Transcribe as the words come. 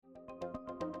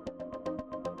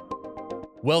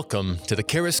Welcome to the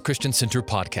Charis Christian Center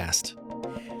podcast.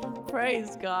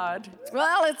 Praise God.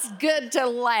 Well, it's good to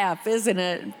laugh, isn't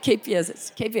it? Keep you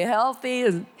healthy,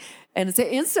 and it's an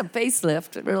instant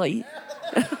facelift, really.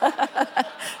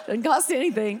 Doesn't cost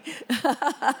anything.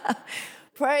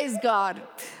 Praise God.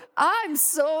 I'm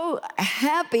so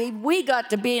happy we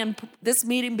got to be in this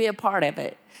meeting, be a part of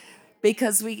it,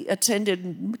 because we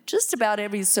attended just about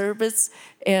every service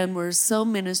and were so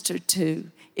ministered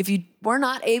to. If you were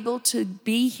not able to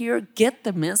be here, get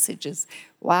the messages.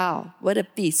 Wow, what a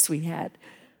feast we had.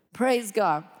 Praise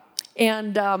God.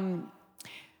 And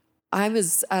I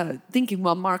was thinking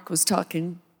while Mark was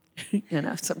talking,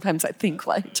 sometimes I think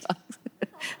while he talks.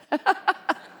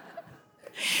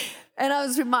 And I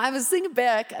was thinking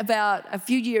back about a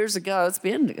few years ago. It's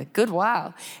been a good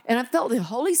while. And I felt the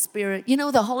Holy Spirit.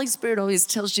 The Holy Spirit always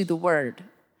tells you the word.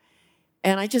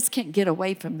 And I just can't get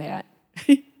away from that.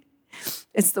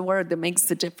 It's the word that makes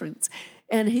the difference.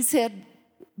 And he said,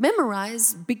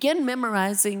 begin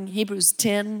memorizing Hebrews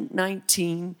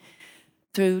 10:19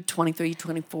 through 23,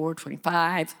 24,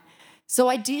 25. So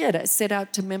I did. I set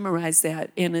out to memorize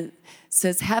that. And it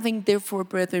says, having therefore,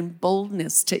 brethren,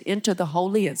 boldness to enter the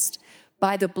holiest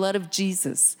by the blood of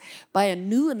Jesus, by a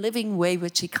new and living way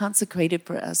which he consecrated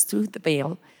for us through the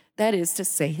veil, that is to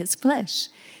say, his flesh.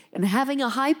 And having a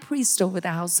high priest over the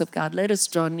house of God, let us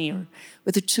draw near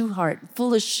with a true heart,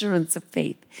 full assurance of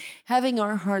faith, having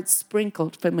our hearts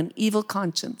sprinkled from an evil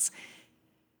conscience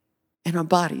and our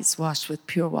bodies washed with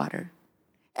pure water.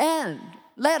 And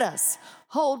let us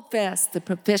hold fast the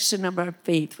profession of our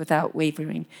faith without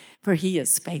wavering, for he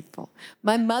is faithful.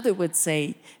 My mother would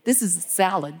say, this is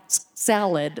salad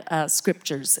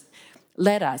scriptures.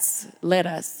 Let us.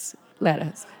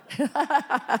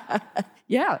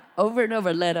 Yeah, over and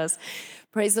over, let us.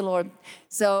 Praise the Lord.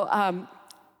 So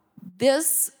the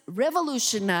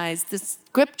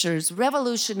scriptures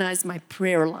revolutionized my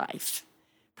prayer life.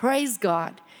 Praise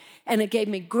God. And it gave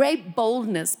me great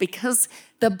boldness because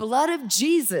the blood of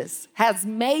Jesus has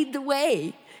made the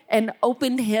way and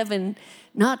opened heaven,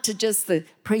 not to just the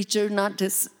preacher, not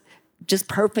just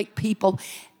perfect people.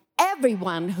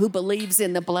 Everyone who believes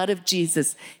in the blood of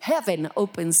Jesus, heaven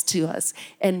opens to us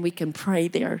and we can pray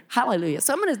there. Hallelujah.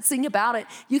 So I'm going to sing about it.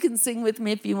 You can sing with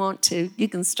me if you want to. You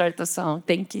can start the song.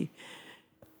 Thank you.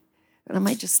 And I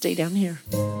might just stay down here.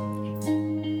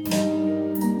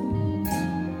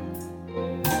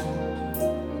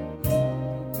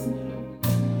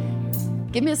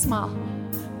 Give me a smile.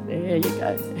 There you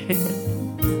go.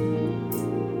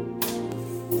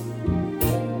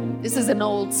 This is an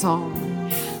old song.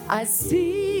 I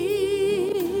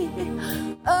see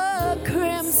a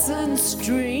crimson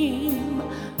stream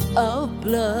of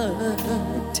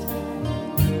blood.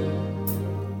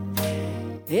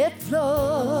 It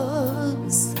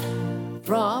flows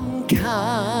from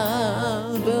Calvary.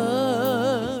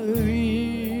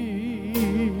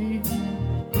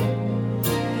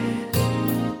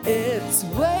 Its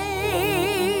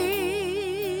waves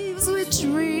which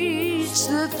reach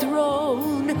the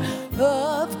throne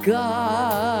of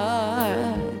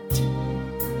God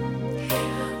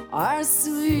are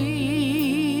sweeping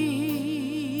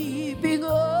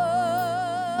over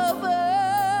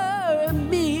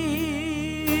me.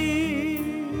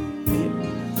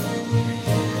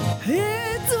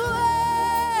 Its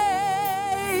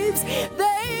waves,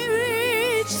 they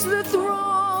reach the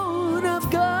throne of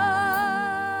God.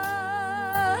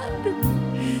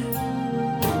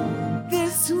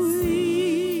 This sweeping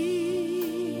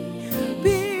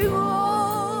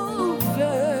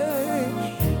over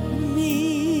me.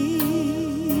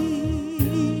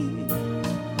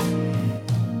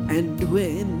 And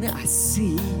when I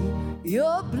see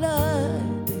your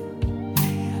blood,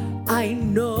 I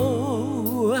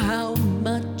know how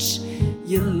much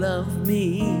you love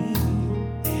me.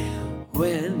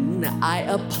 When I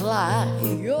apply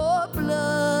your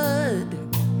blood,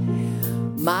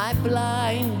 my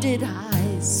blinded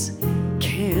eyes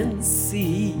can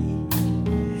see.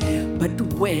 But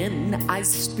when I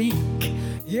speak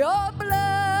your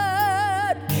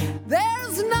blood,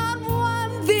 there's not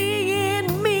one thing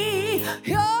in me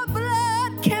your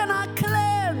blood cannot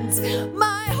cleanse.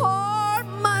 My heart,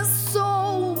 my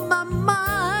soul, my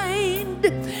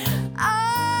mind,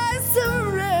 I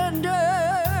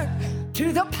surrender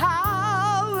to the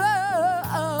power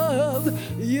of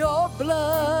your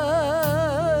blood.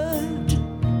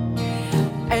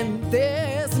 And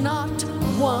there's not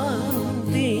one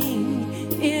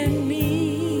thing in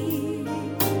me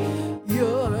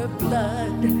your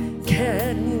blood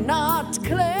cannot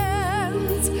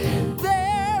cleanse.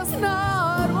 There's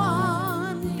not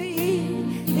one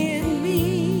thing in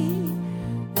me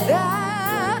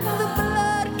that the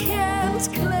blood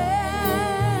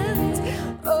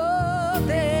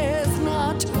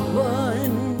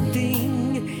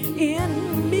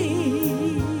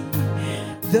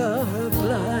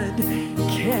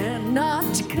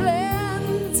cannot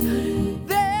cleanse.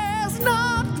 There's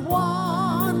not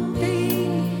one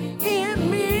thing in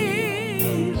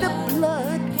me the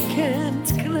blood can't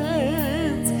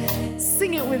cleanse.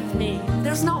 Sing it with me.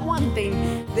 There's not one thing.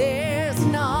 There's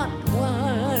not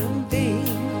one thing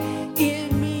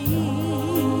in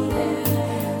me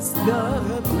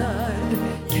the blood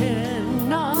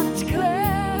cannot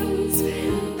cleanse.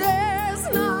 There's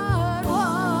not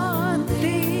one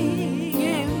thing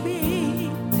in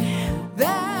me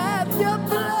that the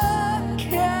blood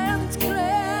can't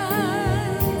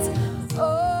cleanse.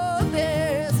 Oh,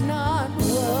 there's not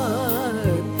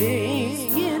one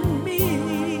thing in me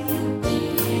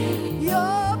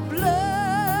your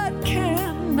blood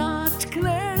cannot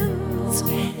cleanse.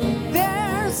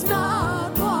 There's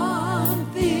not one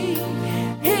thing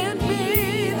in me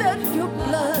that your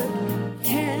blood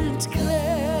can't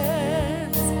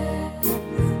cleanse.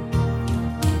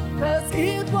 'Cause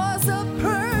it was a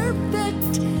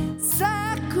perfect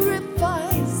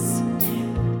sacrifice.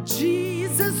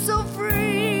 Jesus so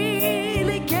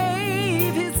freely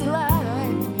gave his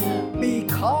life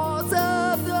because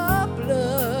of the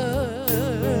blood.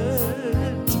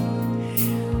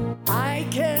 I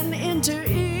can enter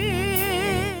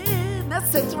in.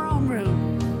 That's the throne room.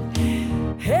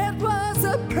 It was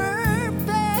a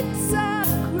perfect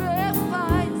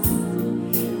sacrifice.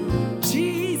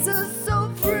 Jesus so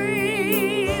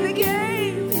freely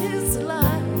gave his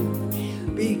life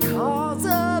because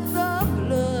of the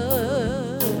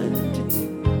blood.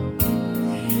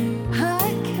 I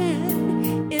can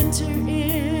enter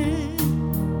in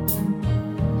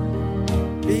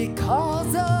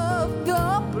because of the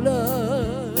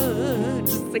blood.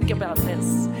 Just think about this.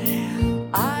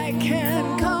 I can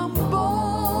come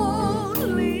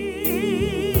boldly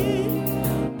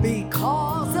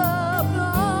because of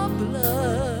the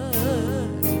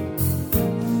blood.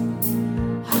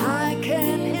 I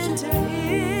can enter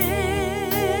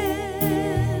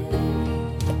in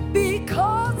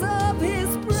because of his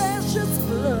precious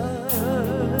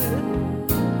blood.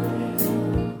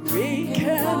 We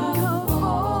can come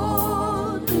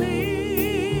boldly,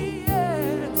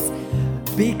 yes,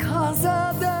 because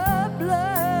of the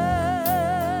blood.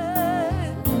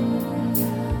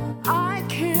 I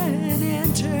can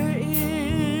enter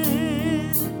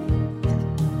in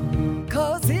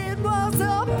 'cause it was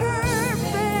a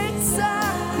perfect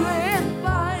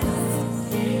sacrifice.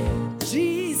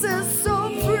 Jesus so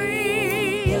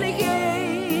freely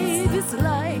gave his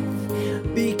life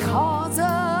because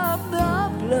of the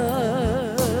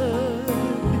blood.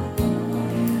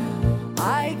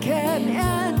 I can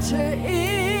enter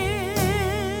in.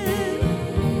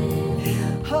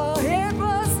 Oh, it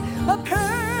was a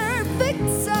perfect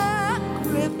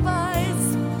sacrifice.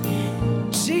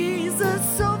 Jesus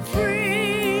so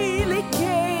freely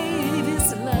gave his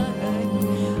life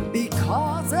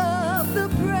because of the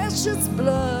precious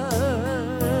blood.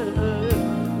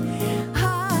 I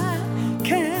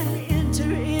can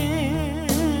enter in.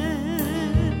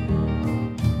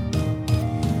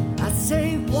 I say,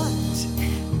 what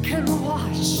can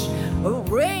wash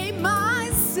away my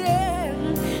sin?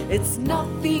 It's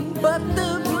nothing but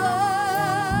the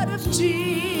blood of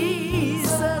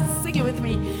Jesus. Sing it with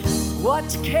me. What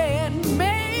can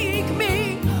make me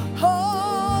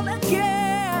whole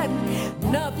again?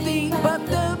 Nothing but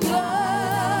the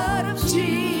blood of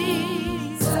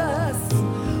Jesus.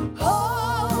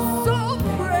 Oh, so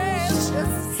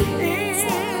precious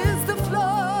is the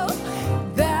flow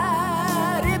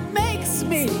that it makes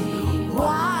me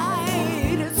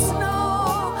white as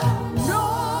snow. No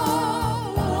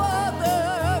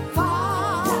other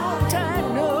fount I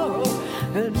know,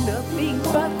 and nothing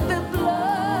but the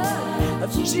blood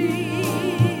of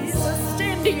Jesus.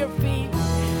 Stand to your feet.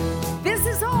 This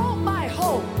is all my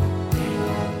hope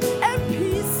and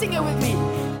peace. Sing it with me.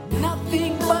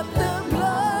 Nothing but the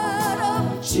blood of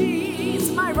Jesus,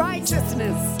 my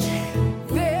righteousness.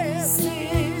 This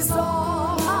is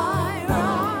all my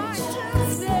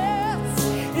righteousness.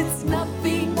 It's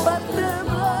nothing but the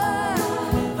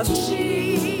blood of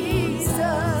Jesus.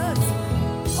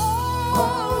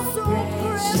 Oh, so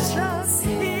precious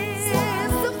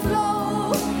is the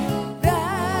flow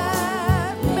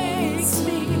that makes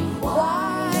me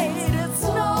white as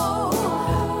snow.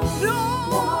 No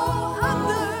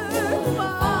other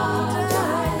fount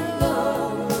I know.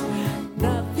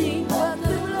 Nothing but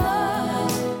the blood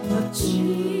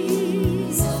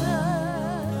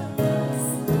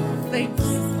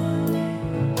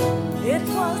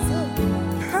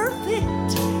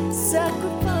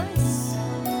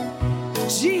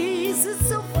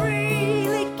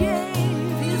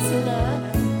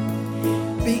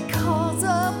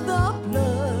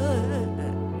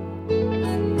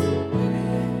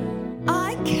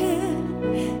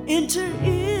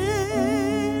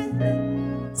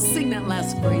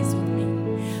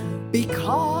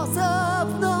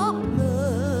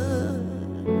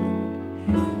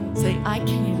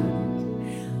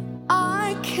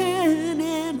I can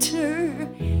enter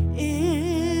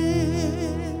in.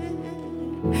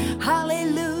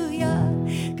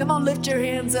 Hallelujah. Come on, lift your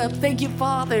hands up. Thank you,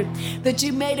 Father, that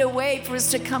you made a way for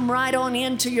us to come right on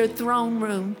into your throne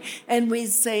room. And we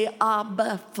say,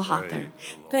 Abba, Father.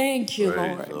 Thank you,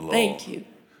 Lord. Thank you.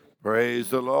 Praise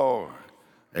the Lord.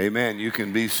 Amen. You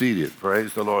can be seated.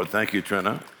 Praise the Lord. Thank you,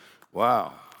 Trina.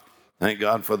 Wow. Thank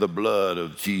God for the blood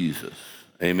of Jesus.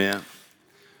 Amen.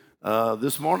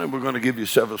 This morning we're going to give you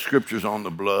several scriptures on the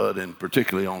blood and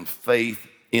particularly on faith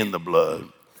in the blood.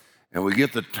 And we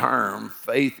get the term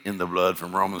faith in the blood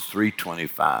from Romans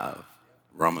 3:25.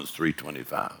 Romans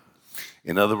 3:25.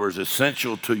 In other words,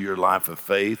 essential to your life of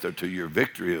faith or to your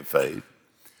victory of faith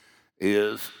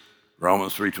is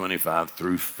Romans 3:25,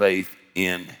 through faith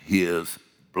in his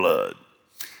blood.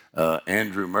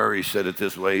 Andrew Murray said it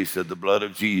this way. He said, the blood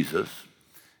of Jesus,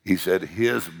 he said,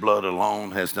 his blood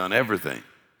alone has done everything.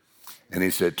 And he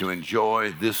said, to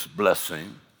enjoy this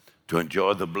blessing, to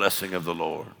enjoy the blessing of the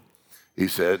Lord, he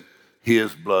said,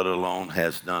 his blood alone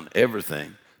has done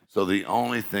everything. So the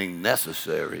only thing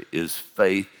necessary is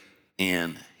faith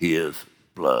in his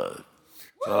blood.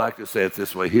 So I like to say it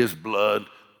this way, his blood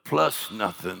plus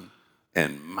nothing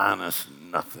and minus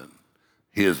nothing.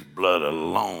 His blood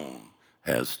alone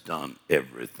has done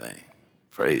everything.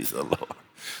 Praise the Lord.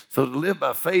 So to live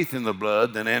by faith in the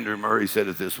blood, then Andrew Murray said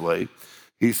it this way.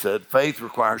 He said, faith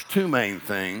requires two main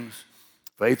things.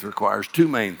 Faith requires two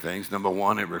main things. Number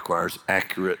one, it requires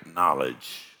accurate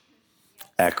knowledge.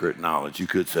 Accurate knowledge. You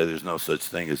could say there's no such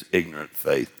thing as ignorant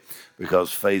faith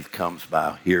because faith comes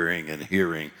by hearing and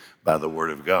hearing by the Word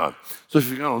of God. So if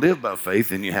you're going to live by faith,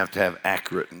 then you have to have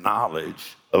accurate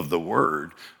knowledge of the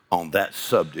Word on that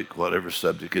subject, whatever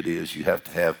subject it is. You have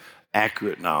to have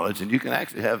accurate knowledge, and you can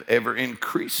actually have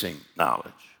ever-increasing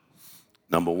knowledge.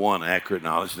 Number one, accurate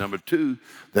knowledge. Number two,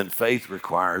 then faith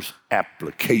requires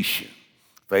application.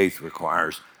 Faith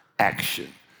requires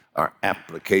action or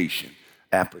application.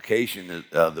 Application, is,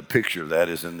 the picture of that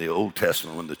is in the Old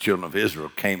Testament when the children of Israel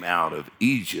came out of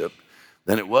Egypt.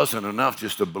 Then it wasn't enough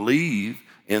just to believe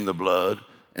in the blood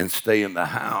and stay in the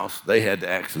house. They had to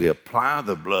actually apply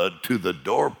the blood to the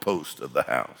doorpost of the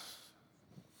house.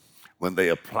 When they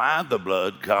applied the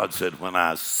blood, God said, when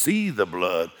I see the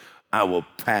blood, I will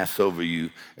pass over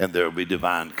you and there will be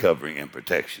divine covering and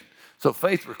protection. So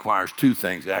faith requires two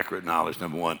things, accurate knowledge,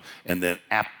 number one, and then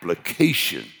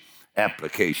application.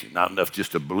 Application, not enough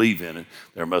just to believe in it.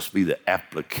 There must be the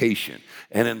application.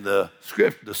 And in the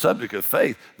script, the subject of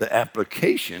faith, the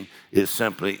application is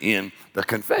simply in the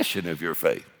confession of your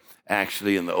faith.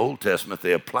 Actually, in the Old Testament,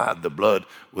 they applied the blood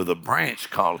with a branch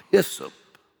called hyssop.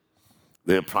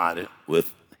 They applied it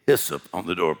with hyssop on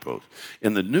the doorpost.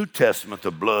 In the New Testament,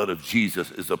 the blood of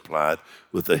Jesus is applied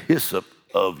with the hyssop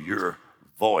of your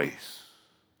voice,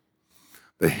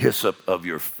 the hyssop of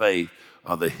your faith,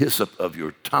 or the hyssop of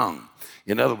your tongue.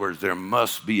 In other words, there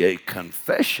must be a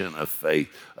confession of faith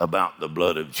about the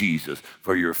blood of Jesus.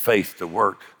 For your faith to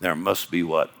work, there must be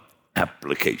what?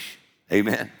 Application.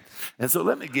 Amen. And so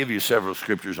let me give you several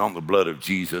scriptures on the blood of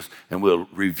Jesus, and we'll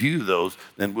review those.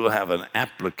 Then we'll have an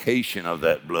application of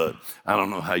that blood. I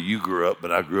don't know how you grew up,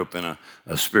 but I grew up in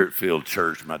a spirit-filled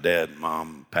church. My dad and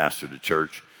mom pastored a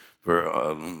church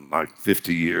for like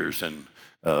 50 years in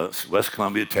West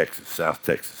Columbia, Texas,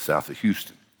 south of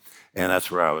Houston. And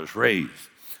that's where I was raised.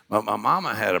 But my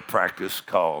mama had a practice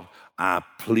called, I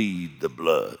plead the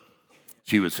blood.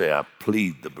 She would say, I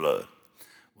plead the blood.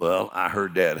 Well, I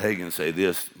heard Dad Hagin say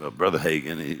this, Brother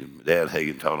Hagin, Dad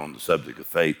Hagin taught on the subject of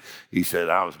faith. He said,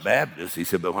 I was Baptist. He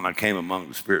said, but when I came among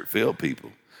the spirit-filled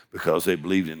people, because they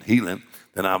believed in healing,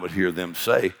 then I would hear them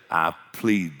say, I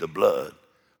plead the blood.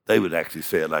 They would actually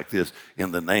say it like this,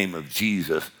 in the name of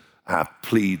Jesus, I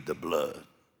plead the blood.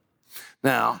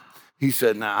 Now, he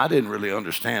said, I didn't really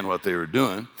understand what they were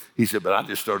doing. He said, but I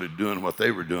just started doing what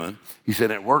they were doing. He said,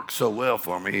 it worked so well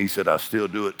for me. He said, I still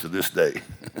do it to this day.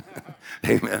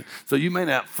 Amen. So you may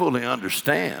not fully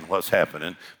understand what's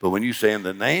happening, but when you say in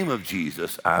the name of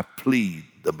Jesus, I plead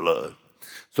the blood.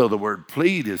 So the word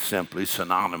plead is simply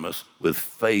synonymous with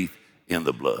faith in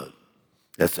the blood.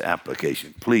 That's the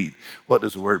application. Plead. What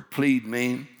does the word plead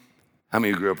mean? How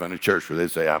many of you grew up in a church where they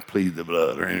say, I plead the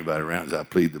blood, or anybody around says, I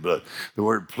plead the blood? The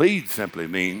word plead simply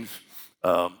means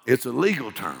it's a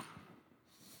legal term.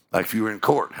 Like if you were in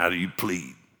court, how do you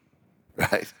plead,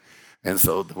 right? And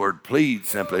so the word plead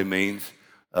simply means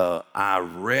I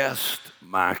rest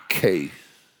my case.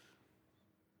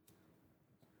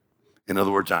 In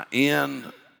other words, I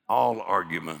end all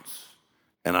arguments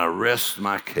and I rest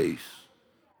my case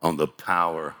on the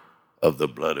power of the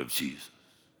blood of Jesus.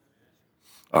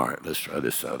 All right, let's try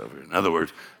this out over here. In other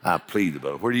words, I plead the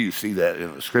blood. Where do you see that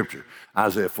in the scripture?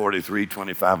 Isaiah 43,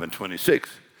 25, and 26.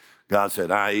 God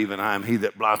said, I am he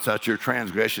that blots out your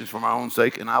transgressions for my own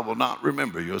sake, and I will not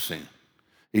remember your sin.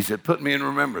 He said, put me in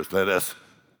remembrance. Let us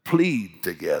plead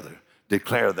together.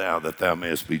 Declare thou that thou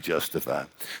mayest be justified.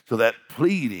 So that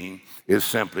pleading is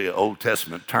simply an Old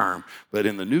Testament term, but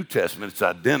in the New Testament, it's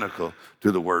identical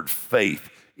to the word faith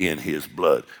in his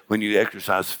blood. When you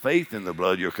exercise faith in the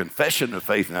blood, your confession of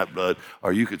faith in that blood,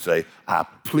 or you could say, I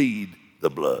plead the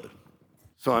blood.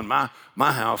 So in my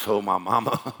household, my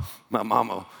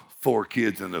mama, 4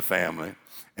 kids in the family,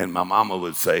 and my mama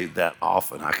would say that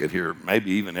often. I could hear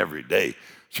maybe even every day.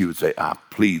 She would say, I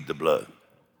plead the blood.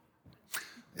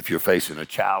 If you're facing a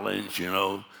challenge,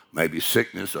 maybe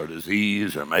sickness or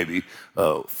disease or maybe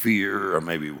fear or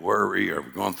maybe worry or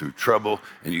going through trouble,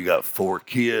 and you got 4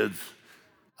 kids,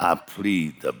 I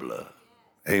plead the blood.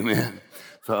 Amen.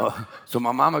 So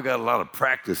my mama got a lot of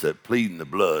practice at pleading the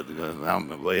blood.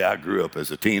 The way I grew up as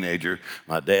a teenager,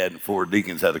 my dad and 4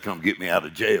 deacons had to come get me out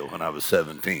of jail when I was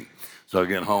 17. So I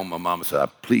get home, my mama said, I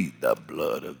plead the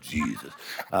blood of Jesus.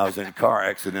 I was in car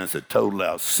accidents that totaled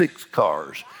out 6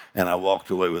 cars, and I walked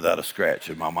away without a scratch.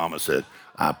 And my mama said,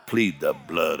 I plead the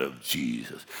blood of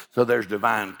Jesus. So there's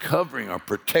divine covering or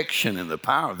protection in the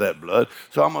power of that blood.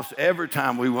 So almost every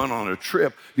time we went on a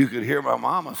trip, you could hear my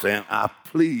mama saying, I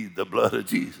plead the blood of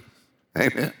Jesus.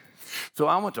 Amen. So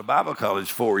I went to Bible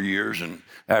college 4 years, and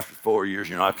after 4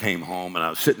 years, I came home, and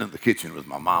I was sitting in the kitchen with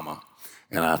my mama.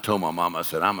 And I told my mom, I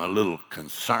said, I'm a little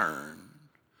concerned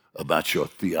about your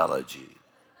theology.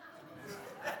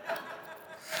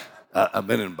 I've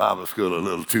been in Bible school a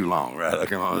little too long, right?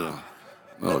 I'm a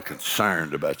little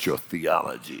concerned about your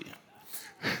theology.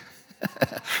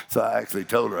 So I actually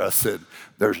told her, I said,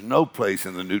 there's no place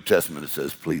in the New Testament that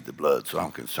says plead the blood, so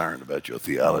I'm concerned about your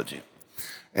theology.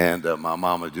 And my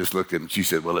mama just looked at me, and she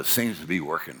said, well, it seems to be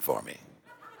working for me.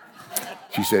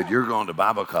 She said, you're going to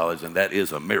Bible college, and that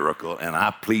is a miracle, and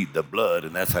I plead the blood,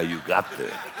 and that's how you got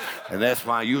there. And that's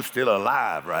why you're still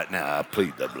alive right now. I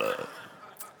plead the blood.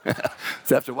 So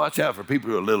you have to watch out for people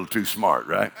who are a little too smart,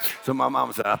 right? So my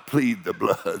mama said, I plead the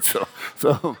blood.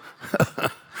 So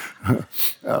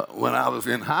when I was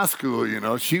in high school,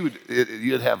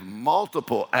 you'd have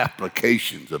multiple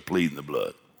applications of pleading the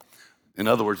blood. In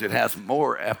other words, it has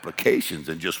more applications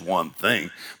than just one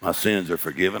thing. My sins are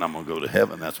forgiven. I'm going to go to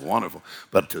heaven. That's wonderful.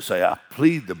 But to say I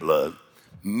plead the blood,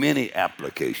 many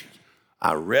applications.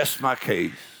 I rest my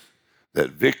case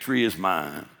that victory is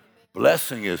mine,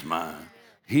 blessing is mine,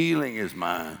 healing is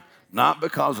mine, not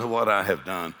because of what I have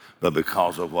done, but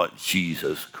because of what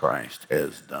Jesus Christ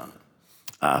has done.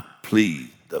 I plead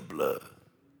the blood.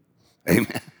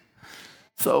 Amen.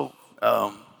 So,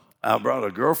 I brought a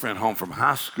girlfriend home from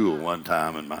high school one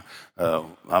time, and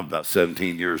I'm about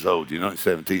 17 years old. At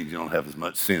 17, you don't have as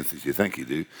much sense as you think you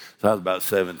do. So I was about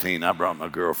 17. I brought my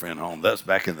girlfriend home. That's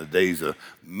back in the days of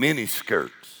mini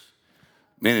skirts.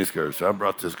 So I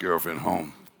brought this girlfriend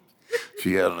home.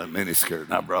 She had on a mini skirt,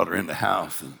 and I brought her in the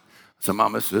house. And I said,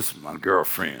 Mama, this is my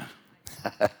girlfriend.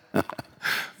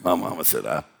 My mama said,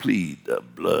 I plead the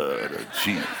blood of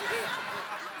Jesus.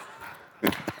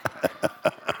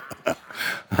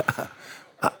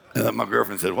 My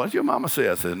girlfriend said, what'd your mama say?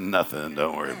 I said, nothing,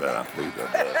 don't worry about it. I plead the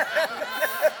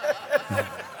blood.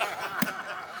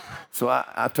 So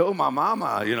I told my mama,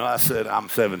 I said, I'm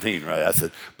 17, right? I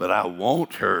said, but I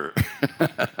want her.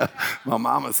 My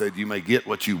mama said, you may get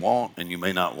what you want, and you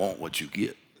may not want what you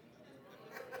get.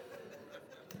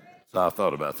 So I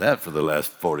thought about that for the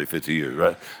last 40, 50 years,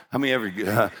 right? How many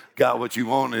ever got what you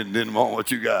wanted and didn't want what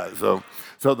you got? So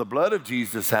the blood of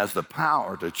Jesus has the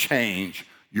power to change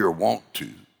your want to.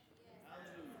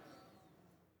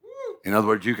 In other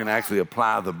words, you can actually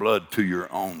apply the blood to your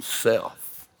own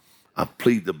self. I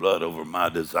plead the blood over my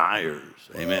desires.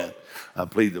 Amen. I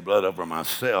plead the blood over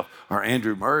myself. Or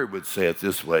Andrew Murray would say it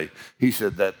this way. He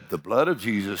said that the blood of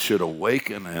Jesus should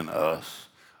awaken in us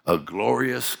a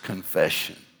glorious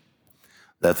confession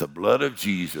that the blood of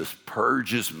Jesus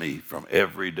purges me from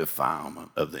every defilement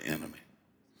of the enemy.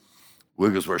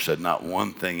 Wigglesworth said, not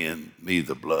one thing in me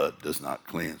the blood does not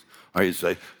cleanse. Or he'd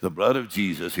say, the blood of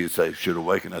Jesus, he'd say, should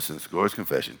awaken us in this glorious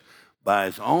confession. By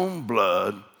his own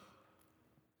blood,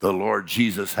 the Lord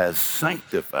Jesus has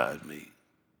sanctified me.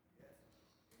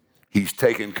 He's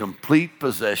taken complete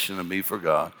possession of me for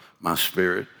God. My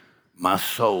spirit, my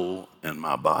soul, and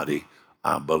my body,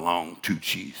 I belong to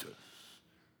Jesus.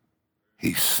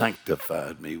 He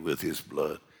sanctified me with his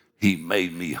blood. He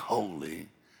made me holy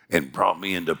and brought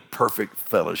me into perfect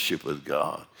fellowship with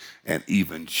God and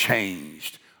even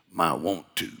changed my want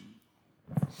to.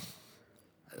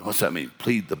 What's that mean?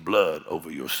 Plead the blood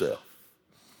over yourself.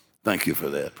 Thank you for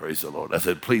that. Praise the Lord. I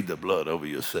said, plead the blood over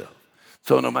yourself.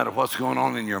 So no matter what's going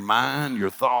on in your mind, your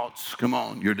thoughts, come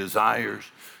on, your desires,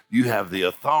 you have the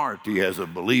authority as a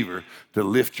believer to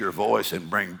lift your voice and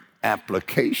bring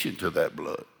application to that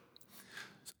blood.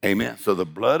 Amen. So the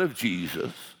blood of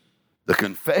Jesus, the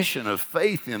confession of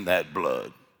faith in that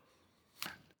blood.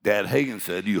 Dad Hankins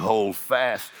said, you hold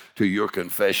fast to your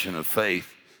confession of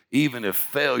faith, even if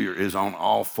failure is on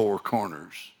all four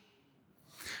corners.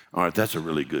 All right, that's a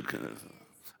really good confession.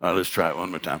 All right, let's try it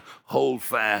one more time. Hold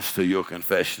fast to your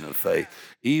confession of faith,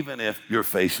 even if you're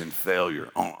facing failure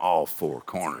on all four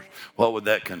corners. What would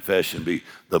that confession be?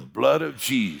 The blood of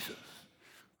Jesus.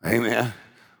 Amen.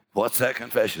 What's that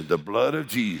confession? The blood of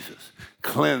Jesus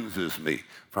cleanses me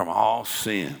from all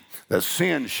sin. That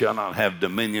sin shall not have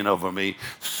dominion over me.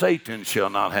 Satan shall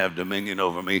not have dominion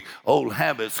over me. Old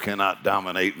habits cannot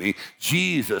dominate me.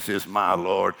 Jesus is my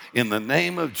Lord. In the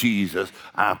name of Jesus,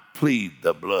 I plead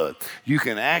the blood. You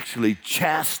can actually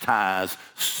chastise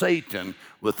Satan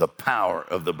with the power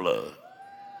of the blood.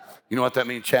 You know what that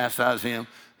means, chastise him?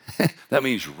 That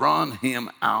means run him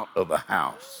out of a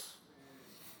house.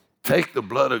 Take the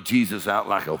blood of Jesus out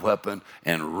like a weapon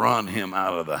and run him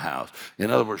out of the house. In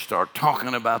other words, start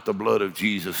talking about the blood of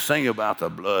Jesus, sing about the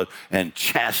blood, and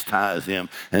chastise him.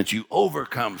 And you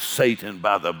overcome Satan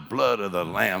by the blood of the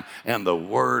Lamb and the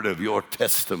word of your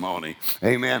testimony.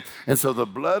 Amen. And so the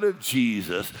blood of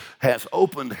Jesus has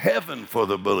opened heaven for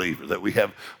the believer, that we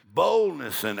have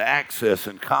boldness and access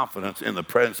and confidence in the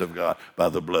presence of God by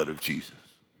the blood of Jesus.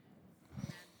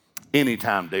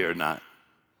 Anytime, day or night.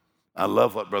 I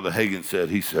love what Brother Hankins said.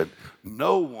 He said,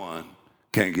 no one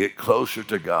can get closer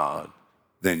to God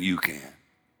than you can.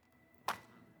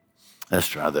 Let's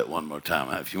try that one more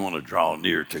time. If you want to draw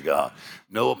near to God.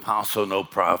 No apostle, no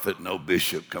prophet, no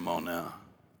bishop. Come on now.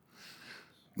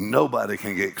 Nobody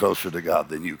can get closer to God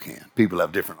than you can. People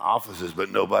have different offices, but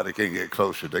nobody can get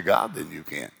closer to God than you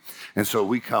can. And so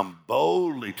we come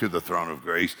boldly to the throne of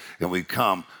grace, and we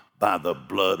come by the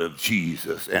blood of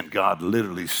Jesus. And God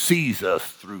literally sees us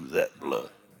through that blood.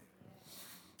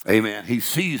 Amen. He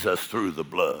sees us through the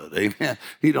blood. Amen.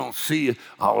 He don't see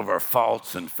all of our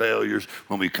faults and failures.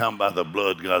 When we come by the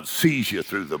blood, God sees you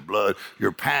through the blood.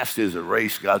 Your past is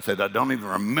erased. God said, I don't even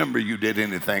remember you did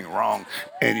anything wrong.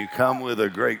 And you come with a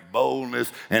great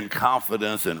boldness and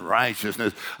confidence and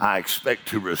righteousness. I expect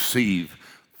to receive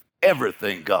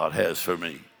everything God has for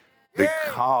me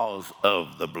because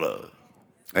of the blood.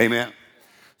 Amen.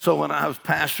 So when I was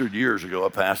pastored years ago, I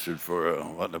pastored for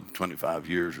 25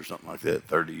 years or something like that,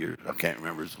 30 years. I can't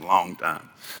remember. It's a long time.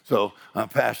 So I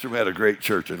pastored. We had a great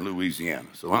church in Louisiana.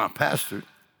 So when I pastored,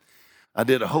 I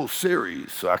did a whole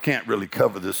series. So I can't really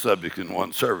cover this subject in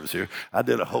one service here. I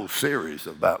did a whole series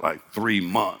of about like 3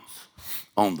 months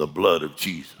on the blood of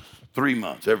Jesus. 3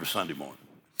 months, every Sunday morning.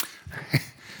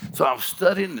 So I was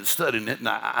studying it, and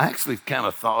I actually kind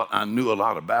of thought I knew a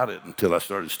lot about it until I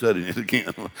started studying it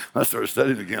again. When I started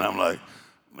studying it again, I'm like,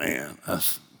 man,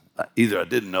 either I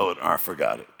didn't know it or I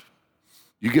forgot it.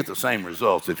 You get the same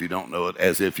results if you don't know it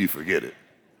as if you forget it.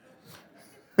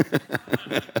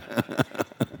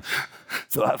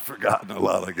 So I've forgotten a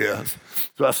lot, I guess.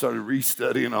 So I started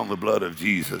restudying on the blood of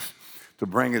Jesus to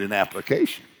bring it in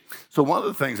application. So one of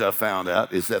the things I found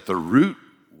out is that the root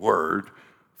word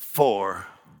for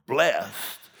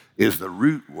blessed is the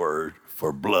root word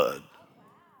for blood.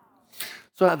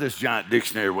 So I had this giant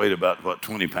dictionary, weighed about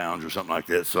 20 pounds or something like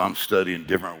that. So I'm studying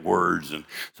different words. And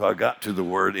so I got to the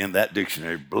word in that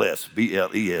dictionary, blessed,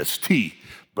 B-L-E-S-T,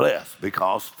 blessed,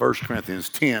 because 1 Corinthians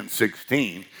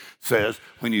 10:16 says,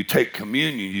 when you take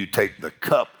communion, you take the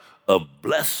cup of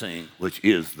blessing, which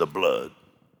is the blood.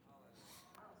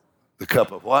 The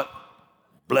cup of what?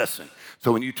 Blessing.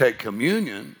 So when you take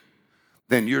communion,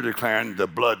 then you're declaring the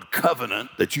blood covenant,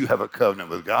 that you have a covenant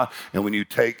with God. And when you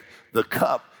take the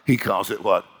cup, he calls it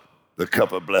what? The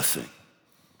cup of blessing.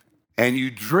 And you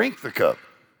drink the cup.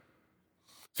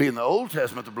 See, in the Old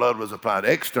Testament, the blood was applied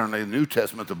externally. In the New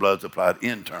Testament, the blood's applied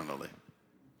internally.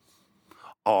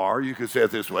 Or you could say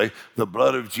it this way, the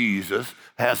blood of Jesus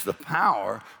has the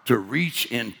power to reach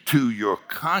into your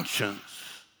conscience,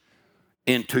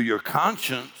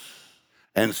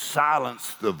 and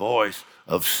silence the voice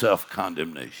of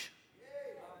self-condemnation.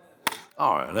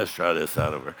 All right, let's try this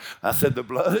out over. I said the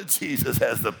blood of Jesus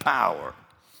has the power.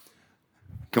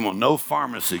 Come on, no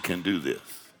pharmacy can do this.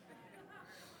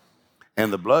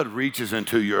 And the blood reaches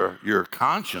into your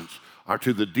conscience or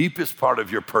to the deepest part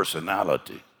of your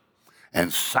personality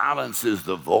and silences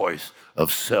the voice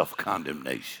of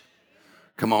self-condemnation.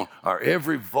 Come on, or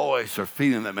every voice or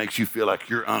feeling that makes you feel like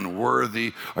you're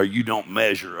unworthy or you don't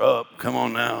measure up. Come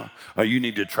on now, or you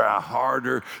need to try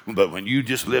harder. But when you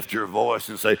just lift your voice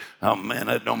and say, oh man,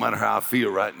 that don't matter how I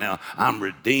feel right now, I'm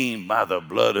redeemed by the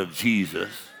blood of Jesus.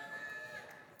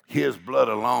 His blood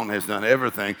alone has done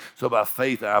everything. So by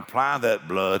faith, I apply that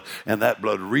blood, and that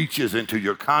blood reaches into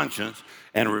your conscience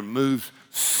and removes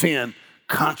sin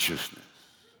consciousness.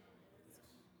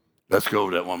 Let's go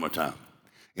over that one more time.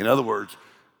 In other words,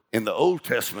 in the Old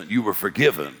Testament, you were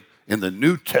forgiven. In the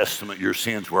New Testament, your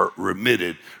sins were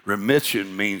remitted.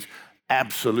 Remission means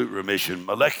absolute remission,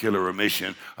 molecular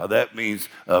remission. That means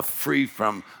free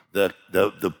from the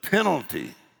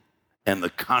penalty and the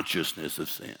consciousness of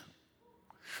sin.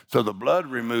 So the blood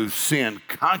removes sin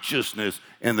consciousness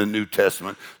in the New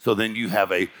Testament. So then you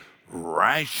have a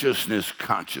righteousness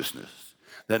consciousness.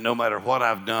 That no matter what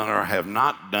I've done or have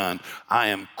not done, I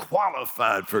am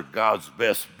qualified for God's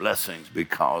best blessings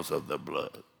because of the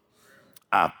blood.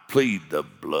 I plead the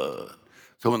blood.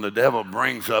 So when the devil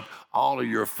brings up all of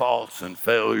your faults and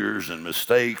failures and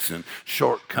mistakes and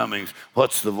shortcomings,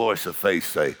 what's the voice of faith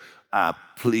say? I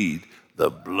plead the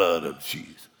blood of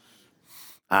Jesus.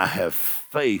 I have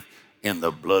faith in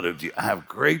the blood of Jesus. I have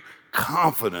great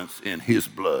confidence in his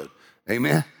blood.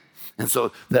 Amen? And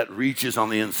so that reaches on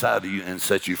the inside of you and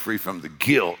sets you free from the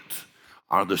guilt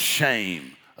or the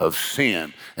shame of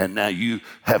sin. And now you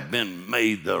have been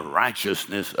made the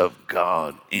righteousness of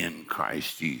God in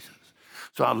Christ Jesus.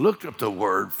 So I looked up the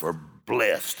word for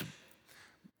blessed,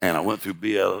 and I went through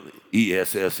B-L-E-S-S-E-D.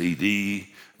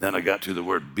 Then I got to the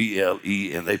word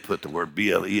B-L-E, and they put the word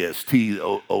B-L-E-S-T,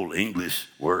 the old English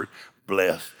word,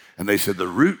 blessed. And they said the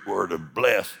root word of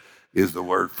blessed is the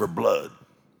word for blood.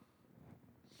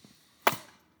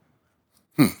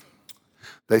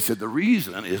 They said the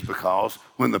reason is because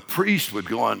when the priest would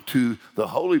go into the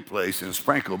holy place and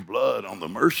sprinkle blood on the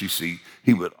mercy seat,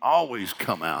 he would always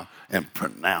come out and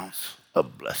pronounce a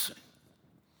blessing.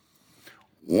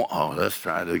 Oh, let's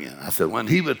try it again. I said, when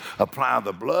he would apply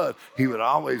the blood, he would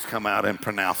always come out and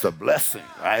pronounce a blessing,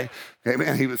 right?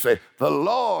 Amen. He would say, the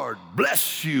Lord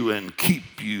bless you and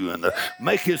keep you and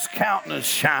make his countenance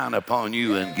shine upon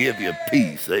you and give you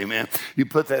peace. Amen. You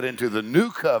put that into the new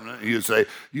covenant, you say,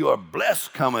 you are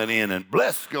blessed coming in and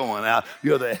blessed going out.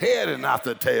 You're the head and not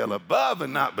the tail, above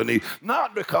and not beneath,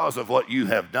 not because of what you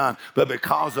have done, but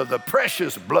because of the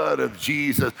precious blood of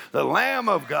Jesus, the Lamb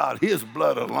of God. His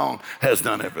blood alone has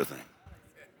done everything.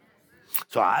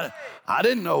 So I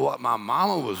didn't know what my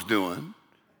mama was doing,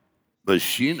 but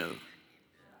she knew.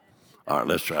 All right,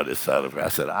 let's try this side of her. I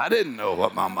said, I didn't know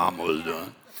what my mama was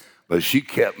doing, but she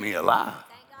kept me alive.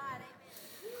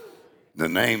 In the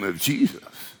name of Jesus,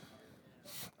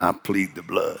 I plead the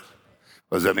blood.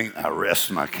 What does that mean? I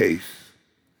rest my case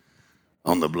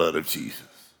on the blood of Jesus.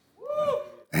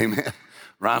 Amen.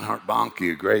 Reinhard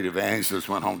Bonnke, a great evangelist,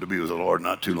 went home to be with the Lord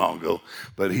not too long ago,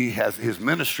 but he has his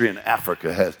ministry in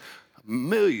Africa has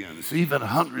millions, even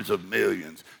hundreds of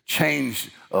millions, changed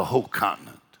a whole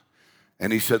continent.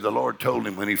 And he said the Lord told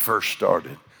him when he first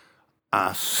started,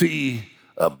 I see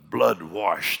a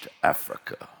blood-washed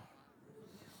Africa.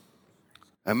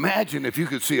 Imagine if you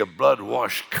could see a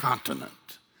blood-washed continent.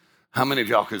 How many of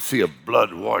y'all could see a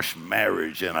blood-washed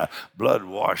marriage and a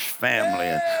blood-washed family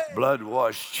and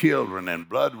blood-washed children and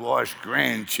blood-washed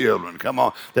grandchildren? Come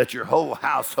on, that your whole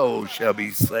household shall be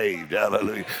saved.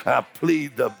 Hallelujah. I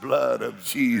plead the blood of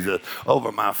Jesus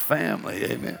over my family.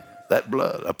 Amen. That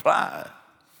blood applied.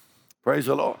 Praise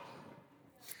the Lord.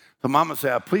 So mama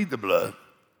said, I plead the blood.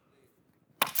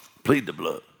 Plead the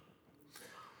blood.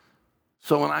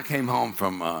 So when I came home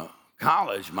from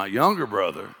college, my younger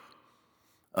brother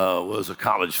was a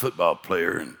college football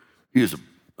player, and he was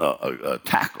a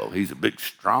tackle. He's a big,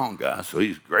 strong guy, so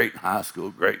he's great in high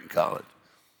school, great in college.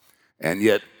 And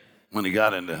yet, when he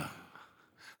got into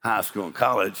high school and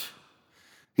college,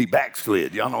 he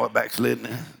backslid. Y'all know what backsliding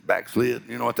is? Backslid.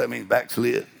 You know what that means,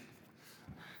 backslid?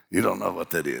 You don't know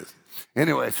what that is.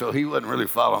 Anyway, so he wasn't really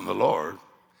following the Lord,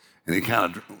 and he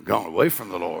kind of gone away from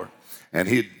the Lord, and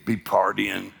he'd be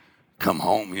partying, come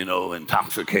home,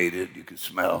 intoxicated. You could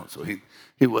smell. So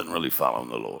he wasn't really following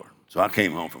the Lord. So I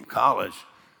came home from college,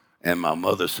 and my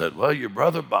mother said, well, your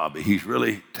brother Bobby, he's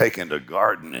really taken to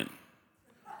gardening.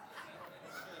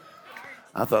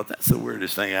 I thought that's the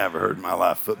weirdest thing I ever heard in my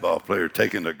life, football player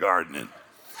taking to gardening.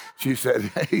 She said,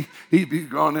 hey, he'd be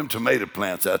growing them tomato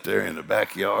plants out there in the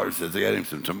backyard. Says he had him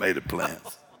some tomato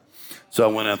plants. So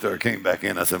I went out there, came back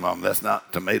in. I said, Mom, that's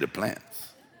not tomato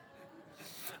plants.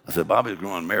 I said, Bobby's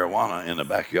growing marijuana in the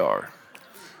backyard.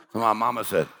 So my mama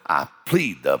said, I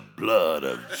plead the blood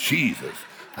of Jesus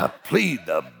I plead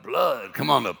the blood. Come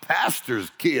on, the pastor's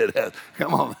kid has,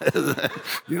 come on.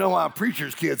 You know why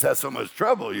preacher's kids have so much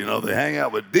trouble? You know, they hang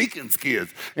out with deacon's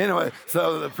kids. Anyway,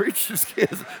 so the preacher's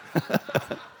kids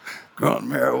growing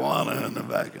marijuana in the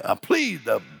back. I plead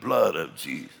the blood of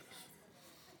Jesus.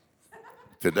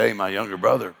 Today, my younger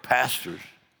brother pastors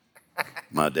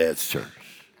my dad's church.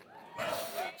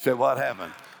 Said, what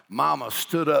happened? Mama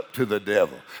stood up to the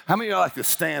devil. How many of y'all like to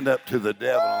stand up to the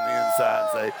devil on the inside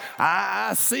and say,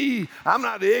 I see, I'm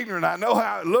not ignorant, I know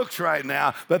how it looks right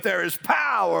now, but there is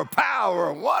power,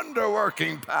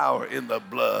 wonder-working power in the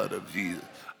blood of Jesus.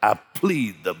 I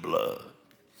plead the blood.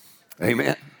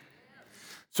 Amen.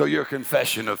 So your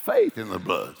confession of faith in the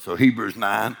blood. So Hebrews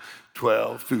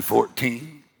 9:12 through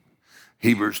 14.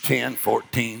 Hebrews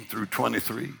 10:14 through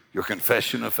 23. Your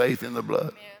confession of faith in the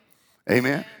blood. Amen.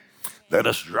 Amen. Let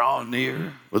us draw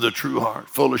near with a true heart,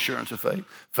 full assurance of faith,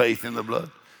 faith in the blood,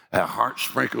 our hearts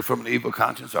sprinkled from an evil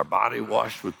conscience, our body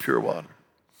washed with pure water.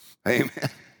 Amen.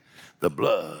 The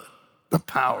blood, the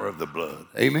power of the blood.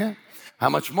 Amen. How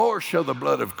much more shall the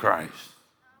blood of Christ?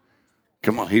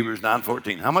 Come on, Hebrews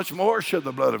 9:14. How much more shall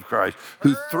the blood of Christ,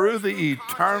 who through the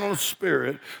eternal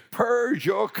Spirit purge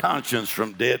your conscience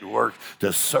from dead works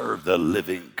to serve the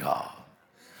living God?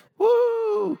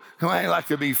 Woo! Come on, I like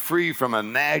to be free from a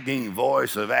nagging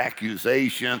voice of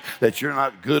accusation that you're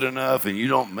not good enough and you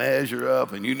don't measure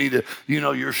up and you need to,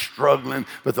 you're struggling.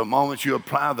 But the moment you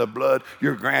apply the blood,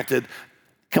 you're granted,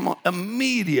 come on,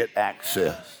 immediate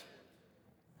access.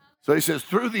 So he says,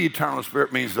 through the eternal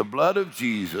Spirit means the blood of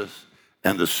Jesus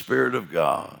and the Spirit of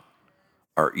God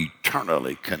are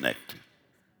eternally connected.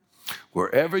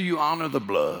 Wherever you honor the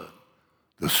blood,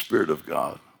 the Spirit of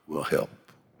God will help.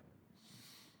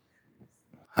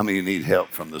 How many need help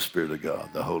from the Spirit of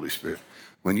God, the Holy Spirit?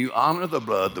 When you honor the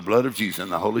blood of Jesus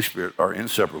and the Holy Spirit are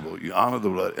inseparable. You honor the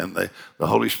blood and the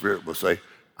Holy Spirit will say,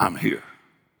 I'm here.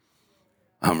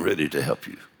 I'm ready to help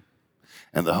you.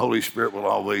 And the Holy Spirit will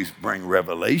always bring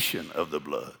revelation of the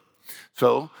blood.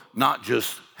 So not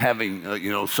just having,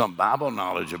 some Bible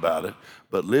knowledge about it,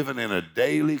 but living in a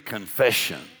daily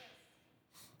confession.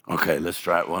 Okay, let's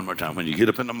try it one more time. When you get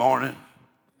up in the morning,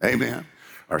 amen,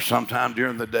 or sometime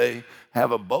during the day,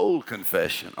 have a bold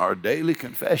confession or a daily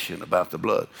confession about the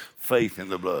blood, faith in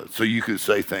the blood. So you could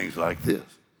say things like this.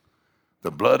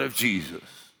 The blood of Jesus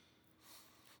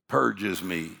purges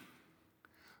me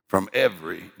from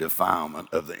every defilement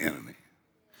of the enemy.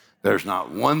 There's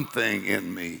not one thing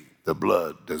in me the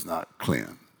blood does not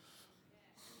cleanse.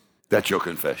 That's your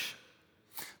confession.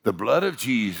 The blood of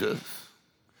Jesus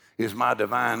is my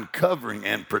divine covering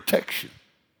and protection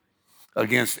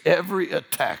against every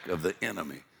attack of the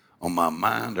enemy on my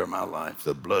mind or my life.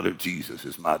 The blood of Jesus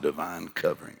is my divine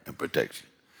covering and protection.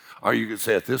 Or you could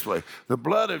say it this way. The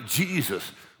blood of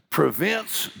Jesus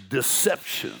prevents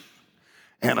deception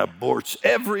and aborts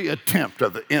every attempt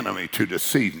of the enemy to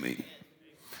deceive me.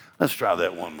 Let's try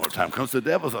that one more time, because the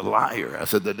devil's a liar. I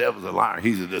said the devil's a liar.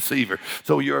 He's a deceiver.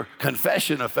 So your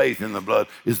confession of faith in the blood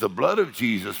is the blood of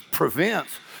Jesus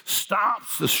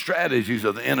stops the strategies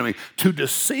of the enemy to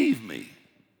deceive me.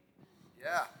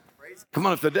 Yeah. Come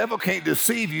on, if the devil can't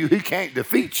deceive you, he can't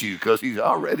defeat you because he's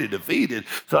already defeated.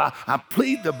 So I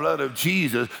plead the blood of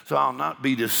Jesus so I'll not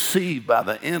be deceived by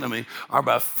the enemy or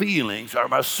by feelings or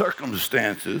by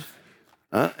circumstances.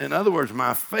 In other words,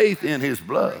 my faith in his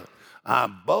blood. I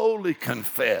boldly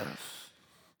confess,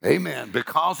 amen,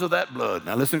 because of that blood.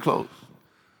 Now listen close.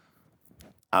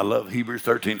 I love Hebrews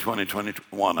 13, 20,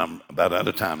 21. I'm about out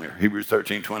of time here. Hebrews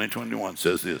 13, 20, 21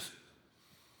 says this.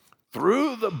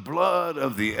 Through the blood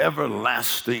of the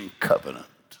everlasting covenant.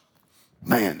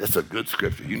 Man, that's a good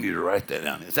scripture. You need to write that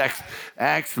down. It's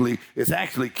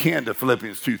actually kin to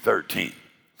Philippians 2:13.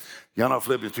 Y'all know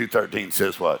Philippians 2:13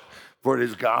 says what? For it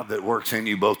is God that works in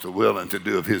you both to will and to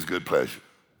do of his good pleasure.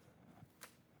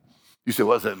 You say,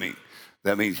 what does that mean?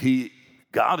 That means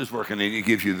God is working in you,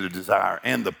 gives you the desire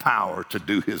and the power to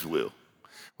do his will.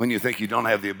 When you think you don't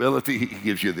have the ability, he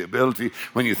gives you the ability.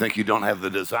 When you think you don't have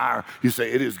the desire, you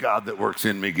say, it is God that works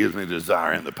in me, gives me the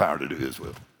desire and the power to do his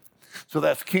will. So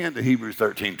that's kin to Hebrews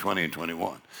 13, 20, and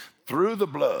 21. Through the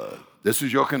blood, this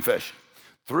is your confession,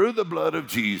 through the blood of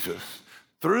Jesus,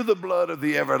 through the blood of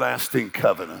the everlasting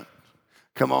covenant.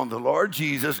 Come on, the Lord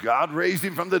Jesus, God raised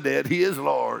him from the dead. He is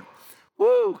Lord.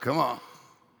 Woo, come on.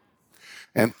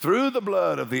 And through the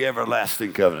blood of the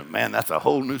everlasting covenant. Man, that's a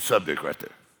whole new subject right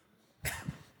there.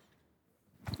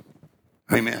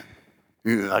 Amen.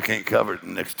 I can't cover it in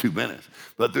the next 2 minutes.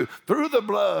 But through the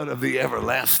blood of the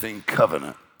everlasting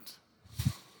covenant.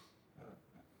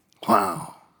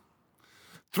 Wow.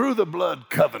 Through the blood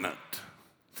covenant.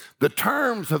 The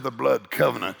terms of the blood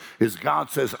covenant is God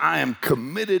says, I am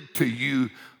committed to you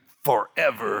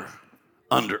forever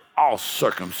under all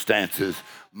circumstances.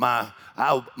 My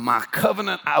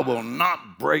covenant, I will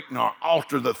not break nor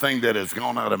alter the thing that has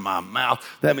gone out of my mouth.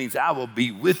 That means I will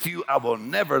be with you. I will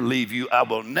never leave you. I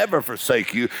will never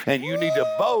forsake you. And you need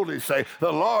to boldly say,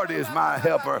 the Lord is my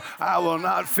helper. I will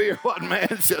not fear what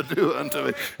man shall do unto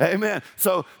me. Amen.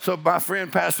 So my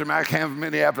friend, Pastor Mike Ham from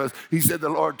Minneapolis, he said the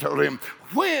Lord told him,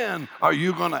 when are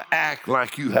you going to act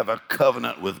like you have a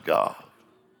covenant with God?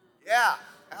 Yeah.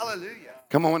 Hallelujah.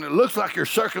 Come on, when it looks like your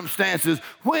circumstances,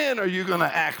 when are you going to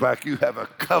act like you have a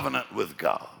covenant with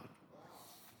God?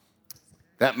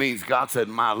 That means God said,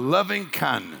 my loving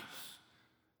kindness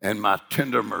and my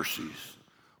tender mercies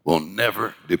will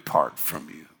never depart from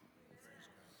you.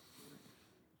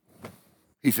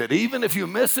 He said, even if you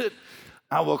miss it,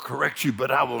 I will correct you,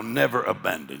 but I will never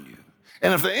abandon you.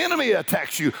 And if the enemy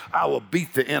attacks you, I will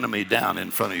beat the enemy down in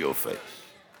front of your face.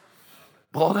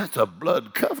 Boy, that's a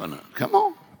blood covenant. Come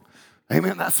on.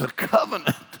 Amen. That's a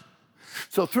covenant.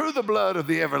 So through the blood of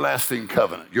the everlasting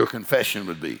covenant, your confession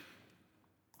would be,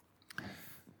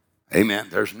 amen,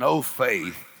 there's no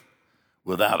faith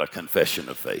without a confession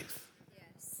of faith.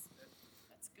 Yes.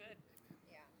 That's good.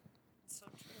 Yeah. So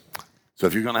true. So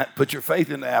if you're going to put your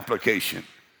faith into application,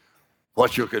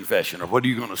 what's your confession? Or what are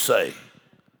you going to say?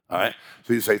 All right.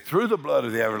 So you say, through the blood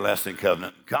of the everlasting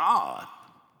covenant, God,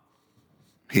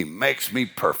 he makes me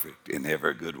perfect in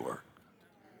every good work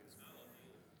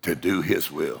to do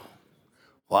his will,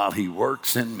 while he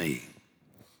works in me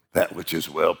that which is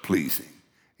well-pleasing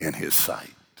in his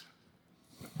sight.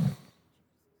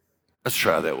 Let's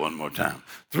try that one more time.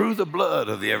 Through the blood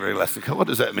of the everlasting covenant. What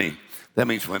does that mean? That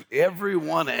means when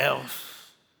everyone else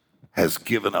has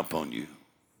given up on you,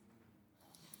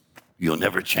 you'll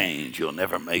never change, you'll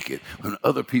never make it. When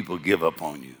other people give up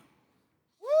on you.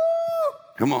 Woo!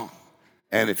 Come on.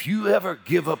 And if you ever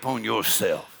give up on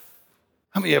yourself,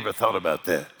 how many ever thought about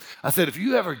that? I said, if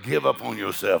you ever give up on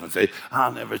yourself and say,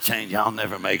 I'll never change, I'll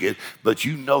never make it, but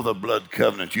you know the blood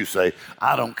covenant, you say,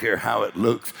 I don't care how it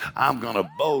looks, I'm going to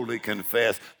boldly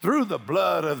confess through the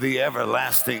blood of the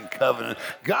everlasting covenant,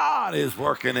 God is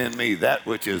working in me that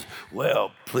which is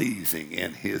well-pleasing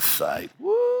in his sight.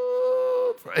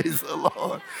 Woo! Praise the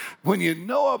Lord. When you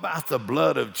know about the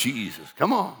blood of Jesus,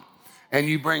 come on, and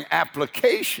you bring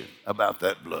application about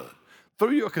that blood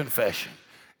through your confession,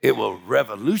 it will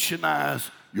revolutionize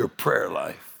your prayer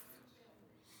life.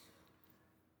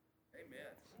 Amen.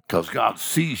 Because God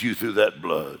sees you through that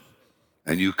blood,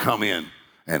 and you come in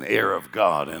an heir of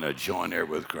God and a joint heir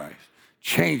with Christ.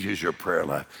 Changes your prayer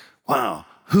life. Wow,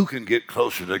 who can get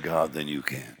closer to God than you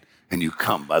can? And you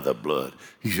come by the blood.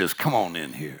 He says, come on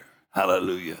in here.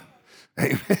 Hallelujah.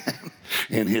 Amen.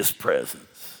 In his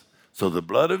presence. So the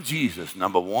blood of Jesus,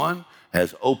 number one,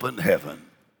 has opened heaven.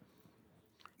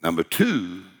 Number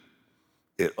two,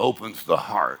 it opens the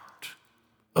heart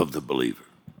of the believer,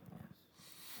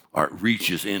 or it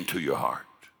reaches into your heart.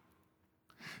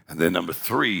 And then number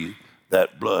three,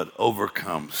 that blood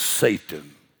overcomes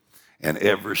Satan and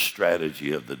every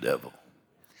strategy of the devil.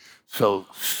 So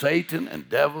Satan and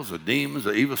devils or demons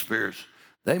or evil spirits,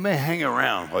 they may hang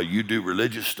around while you do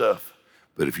religious stuff,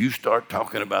 but if you start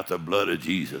talking about the blood of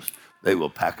Jesus, they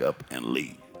will pack up and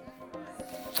leave.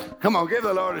 Come on, give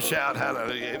the Lord a shout.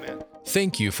 Hallelujah. Amen.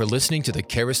 Thank you for listening to the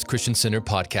Charis Christian Center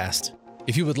podcast.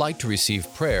 If you would like to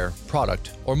receive prayer,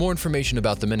 product, or more information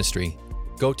about the ministry,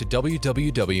 go to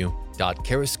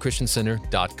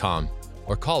www.charischristiancenter.com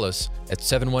or call us at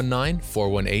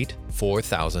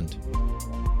 719-418-4000.